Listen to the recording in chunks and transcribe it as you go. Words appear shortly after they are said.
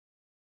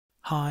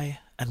Hi,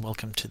 and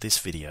welcome to this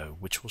video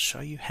which will show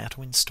you how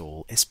to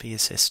install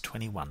SPSS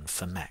 21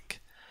 for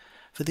Mac.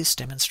 For this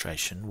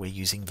demonstration we're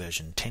using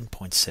version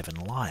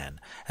 10.7 Lion,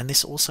 and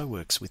this also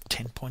works with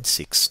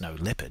 10.6 Snow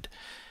Leopard.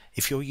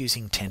 If you're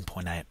using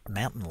 10.8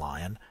 Mountain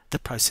Lion, the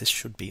process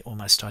should be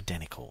almost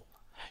identical.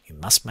 You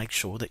must make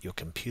sure that your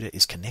computer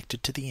is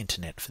connected to the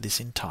internet for this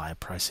entire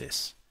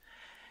process.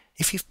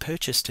 If you've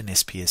purchased an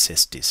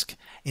SPSS disk,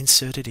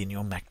 insert it in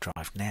your Mac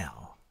drive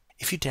now.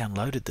 If you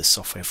downloaded the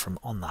software from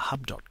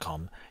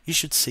onthehub.com, you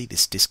should see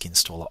this disk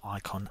installer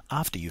icon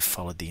after you've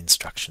followed the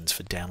instructions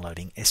for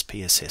downloading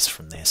SPSS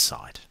from their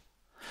site.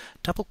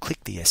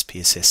 Double-click the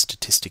SPSS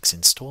Statistics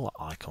installer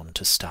icon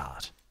to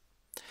start.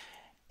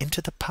 Enter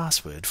the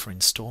password for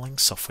installing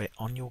software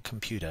on your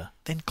computer,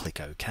 then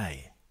click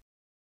OK.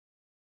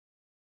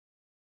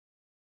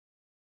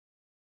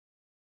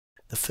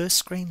 The first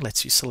screen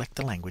lets you select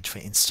the language for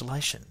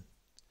installation.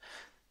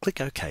 Click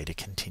OK to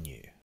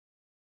continue.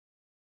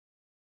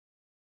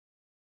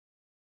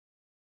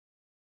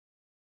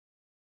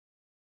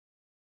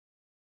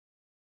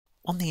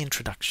 On the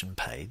introduction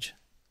page,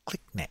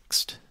 click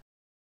Next.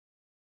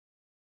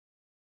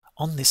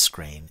 On this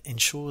screen,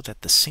 ensure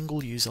that the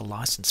Single User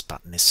License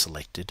button is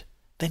selected,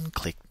 then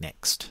click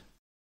Next.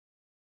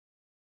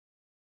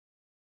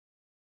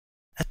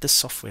 At the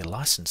Software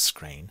License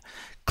screen,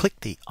 click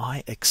the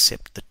I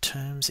accept the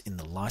terms in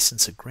the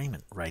License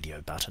Agreement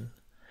radio button,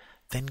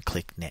 then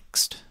click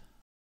Next.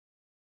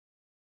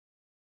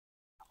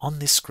 On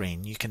this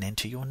screen, you can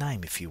enter your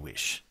name if you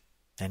wish,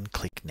 then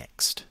click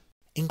Next.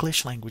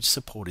 English language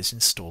support is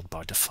installed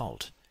by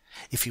default.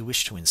 If you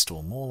wish to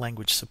install more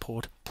language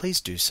support, please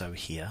do so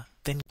here,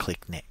 then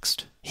click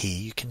Next. Here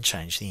you can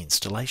change the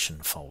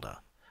installation folder.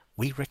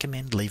 We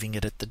recommend leaving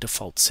it at the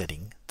default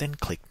setting, then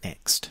click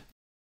Next.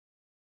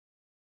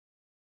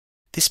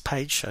 This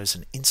page shows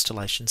an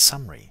installation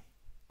summary.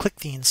 Click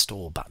the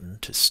Install button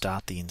to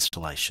start the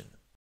installation.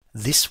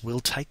 This will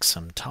take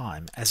some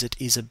time as it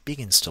is a big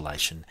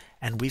installation,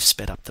 and we've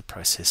sped up the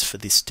process for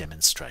this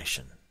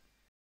demonstration.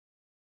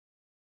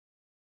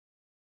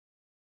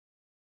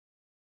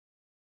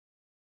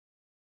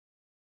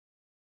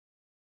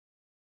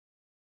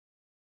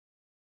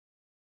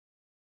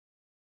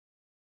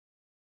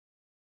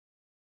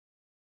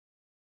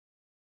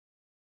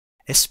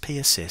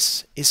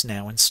 SPSS is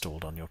now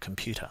installed on your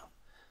computer.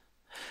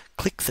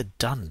 Click the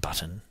Done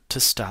button to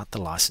start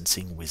the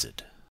licensing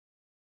wizard.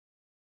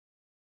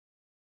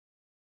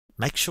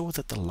 Make sure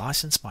that the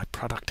License My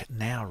Product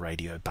Now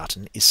radio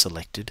button is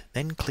selected,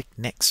 then click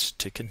Next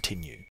to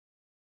continue.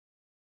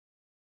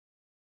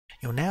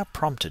 You're now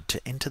prompted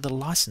to enter the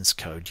license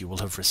code you will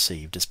have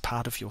received as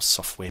part of your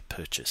software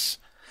purchase.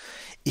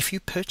 If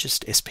you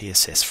purchased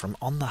SPSS from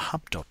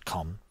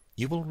onthehub.com,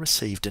 you will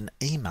receive an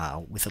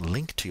email with a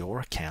link to your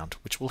account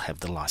which will have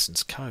the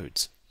license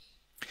codes.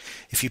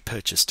 If you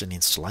purchased an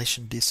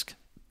installation disk,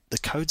 the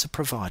codes are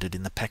provided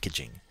in the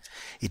packaging.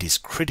 It is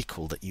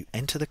critical that you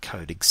enter the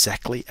code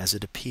exactly as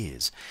it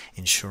appears,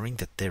 ensuring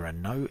that there are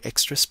no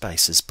extra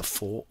spaces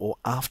before or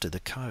after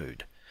the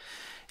code.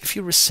 If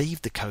you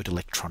receive the code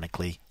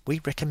electronically,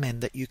 we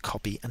recommend that you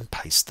copy and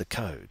paste the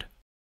code.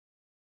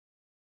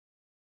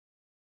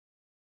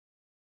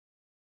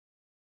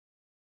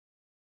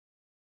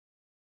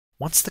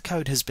 Once the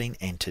code has been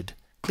entered,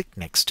 click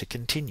Next to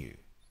continue.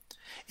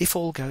 If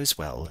all goes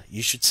well,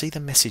 you should see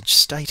the message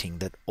stating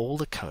that all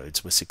the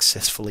codes were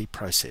successfully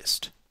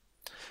processed.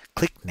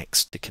 Click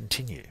Next to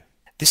continue.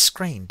 This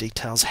screen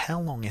details how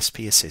long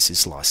SPSS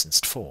is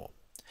licensed for.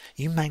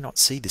 You may not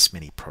see this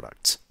many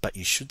products, but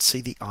you should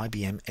see the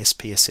IBM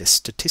SPSS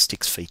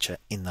Statistics feature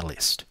in the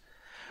list.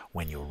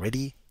 When you're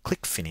ready,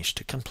 click Finish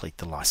to complete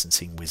the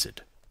licensing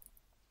wizard.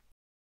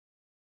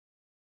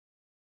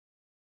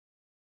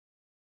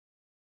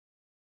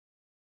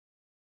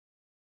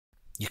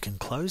 You can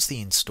close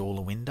the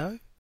installer window,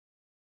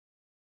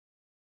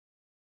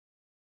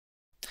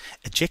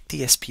 eject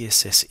the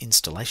SPSS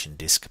installation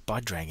disk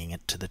by dragging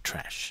it to the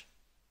trash.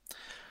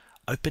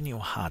 Open your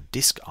hard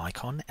disk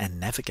icon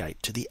and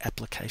navigate to the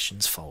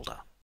Applications folder.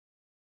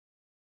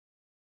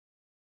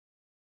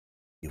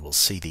 You will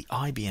see the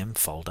IBM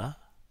folder,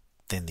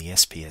 then the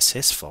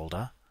SPSS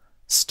folder,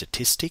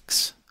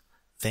 Statistics,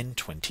 then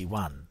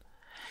 21.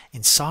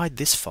 Inside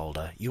this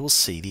folder you will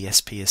see the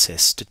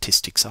SPSS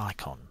Statistics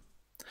icon.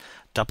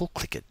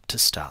 Double-click it to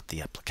start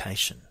the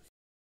application.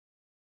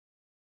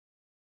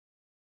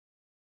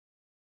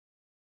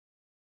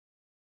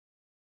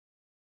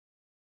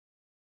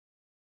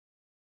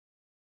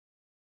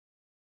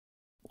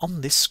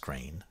 On this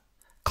screen,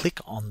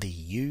 click on the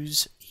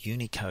Use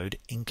Unicode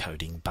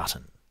Encoding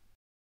button.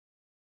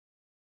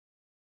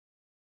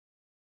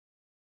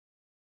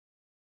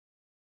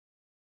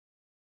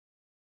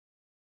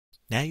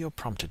 Now you're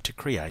prompted to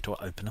create or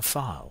open a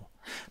file.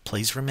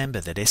 Please remember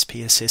that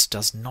SPSS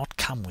does not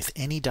come with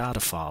any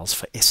data files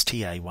for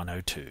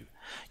STA100.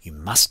 You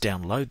must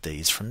download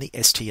these from the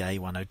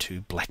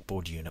STA100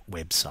 Blackboard Unit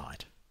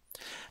website.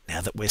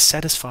 Now that we're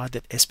satisfied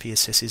that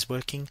SPSS is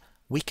working,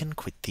 we can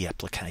quit the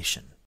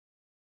application.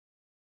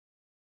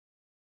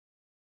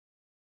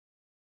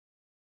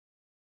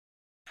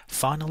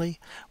 Finally,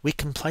 we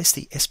can place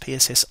the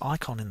SPSS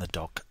icon in the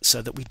dock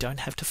so that we don't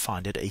have to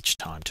find it each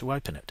time to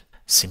open it.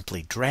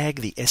 Simply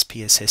drag the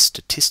SPSS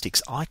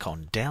statistics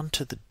icon down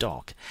to the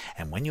dock,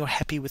 and when you're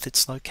happy with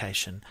its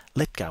location,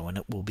 let go and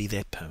it will be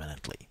there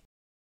permanently.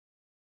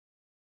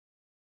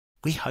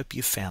 We hope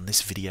you found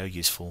this video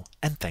useful,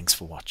 and thanks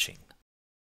for watching.